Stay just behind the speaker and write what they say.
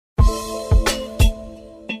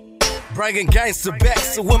Bringing gangster back,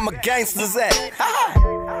 so where my gangsters at?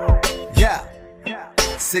 Yeah.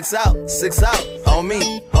 6 out, on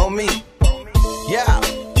me. Yeah.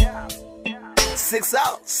 6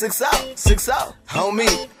 out, on me.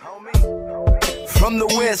 From the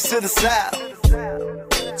west to the south.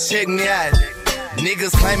 Check me out.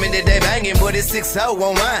 Niggas claiming that they bangin', but it's 6-0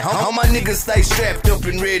 on mine. All my niggas stay strapped up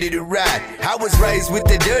and ready to ride. I was raised with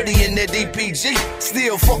the dirty and that DPG.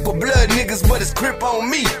 Still fuck with blood niggas, but it's crip on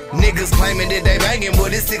me. Niggas claiming that they bangin',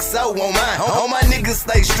 but it's 6-0 on mine. All my niggas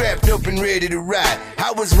stay strapped up and ready to ride.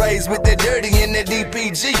 I was raised with the dirty and that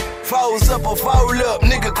DPG. Foes up or fold up,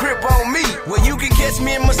 nigga crip on me. Well, you can catch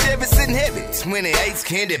me in my Chevy sitting heavy. 28s,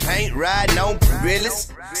 candy paint, riding on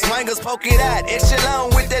Pirellis. Swangers poke it out, extra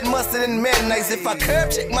long with that mustard and mayonnaise. If I curb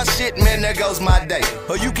check my shit, man, there goes my day.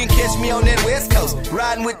 Or you can catch me on that west coast,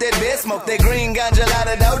 riding with that bed smoke, that green ganja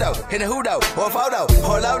lada dodo, in a hudo, or photo,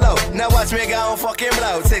 or lolo. Now watch me go on fucking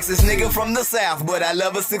blow. Texas nigga from the south, but I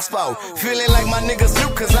love a 6'4". Feeling like my niggas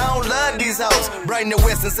Snoop, cause I don't love these hoes. Bring the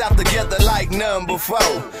west and south together like none before.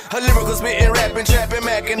 A lyrical spitting, rapping, trapping,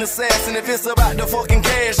 macking, assassin. If it's about the fucking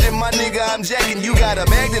cash, then my nigga, I'm jacking. You got a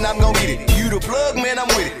bag, then I'm gon' get it. You the plug, man, I'm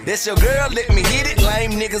with it. That's your girl, let me hit it.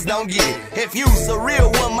 Lame niggas don't get it. If you's a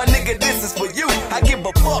real one, my nigga, this is for you. I give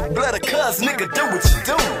a fuck, blood of cuz, nigga, do what you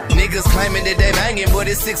do. Niggas claiming that they bangin', but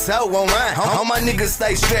it's 6-0 on mine. All my niggas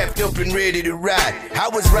stay strapped up and ready to ride. I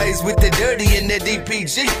was raised with the dirty and that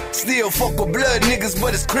DPG. Still fuck with blood niggas,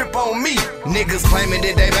 but it's crip on me. Niggas claiming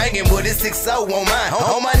that they bangin', but it's 6-0 on mine.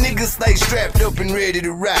 All my niggas stay strapped up and ready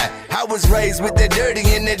to ride. I was raised with the dirty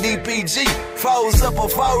and that DPG. Foes up or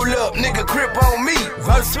fold up, nigga, crip on me.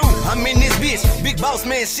 Verse 2, I'm in this bitch, big boss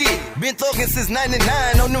man shit. Been thuggin' since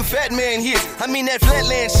 99 on them fat man hits. I mean that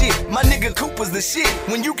flatland shit, my nigga Cooper's the shit.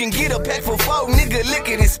 When you can get a pack for 4, nigga, lick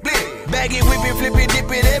it and split. Bag it, whip it, flip it,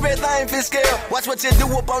 dip it, everything fit scale. Watch what you do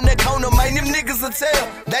up on that corner, man, them niggas will tell.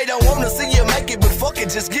 They don't wanna see you make it, but fuck it,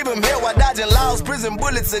 just give them hell while dodging laws, prison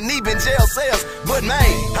bullets, and even jail cells. But man,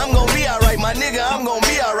 I'm gon' be alright, my nigga, I'm gon'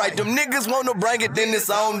 be alright. Them niggas wanna bring it, then it's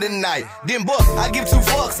on tonight. Then buck, I give 2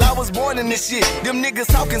 fucks, I was born in this shit. Them niggas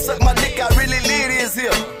talking, suck my dick, I really live this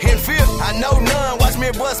here. In fear, I know none, watch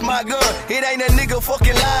me bust my gun. It ain't a nigga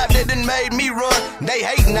fucking live that done made me run. They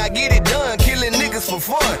hatin', I get it done, killing niggas for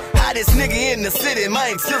fun. Hottest nigga in the city,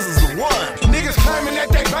 man, Tizzle's the one. Niggas claiming that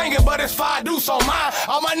they bangin', but it's 5 deuce on mine.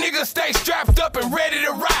 All my niggas stay strapped up and ready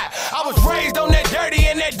to ride. I was raised on that dirty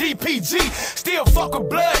and that DPG. Still fuck with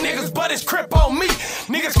blood niggas, but it's crip on me.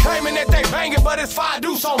 Niggas claiming that they bangin', but it's 5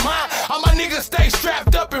 deuce on mine. All my niggas stay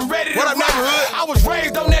strapped up and ready to ride. I was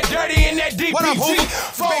raised on that dirty and that DPG.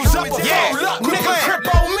 Froze up or fold up, nigga,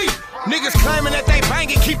 crip on me. Niggas claiming that they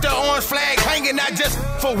bangin', keep the orange flag hanging, not just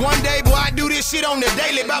for one day, boy, I do this shit on the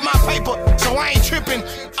daily by my paper, so I ain't trippin'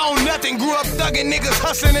 on nothing. Grew up thuggin', niggas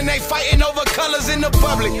hustlin' and they fightin' over colors in the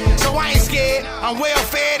public, so I ain't scared. I'm well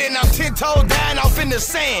fed and I'm 10 toes down off in the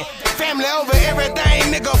sand. Family over everything,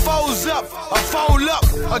 nigga, foes up or fold up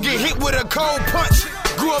or get hit with a cold punch.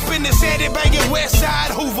 Grew up in the sandy bangin' west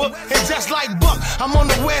side Hoover, and just like Buck, I'm on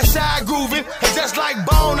the west side groovin', and just like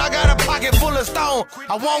Bone, I got a pocket full of stone.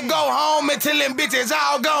 I won't go home until them bitches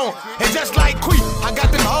all gone. And just like Creep, I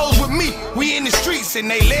got them hoes with me. We in the streets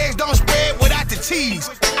and they legs don't spread without the cheese.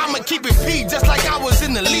 I'ma keep it P just like I was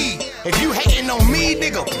in the league. If you hating on me,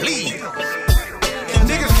 nigga, please.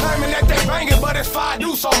 Niggas claiming that they bangin', but it's 5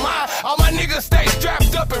 deuce on mine. All my niggas stay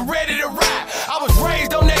strapped up and ready to ride. I was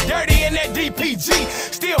raised on that dirty and that DPG.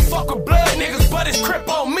 Still fuck with blood niggas, but it's crip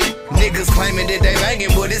on me. Niggas claiming that they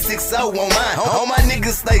bangin', but it's 6-0 on mine. All my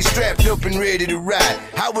niggas stay strapped up and ready to ride.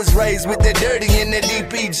 I was raised with that dirty and that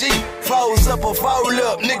DPG. Foes up or fold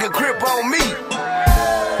up, nigga, crip on me.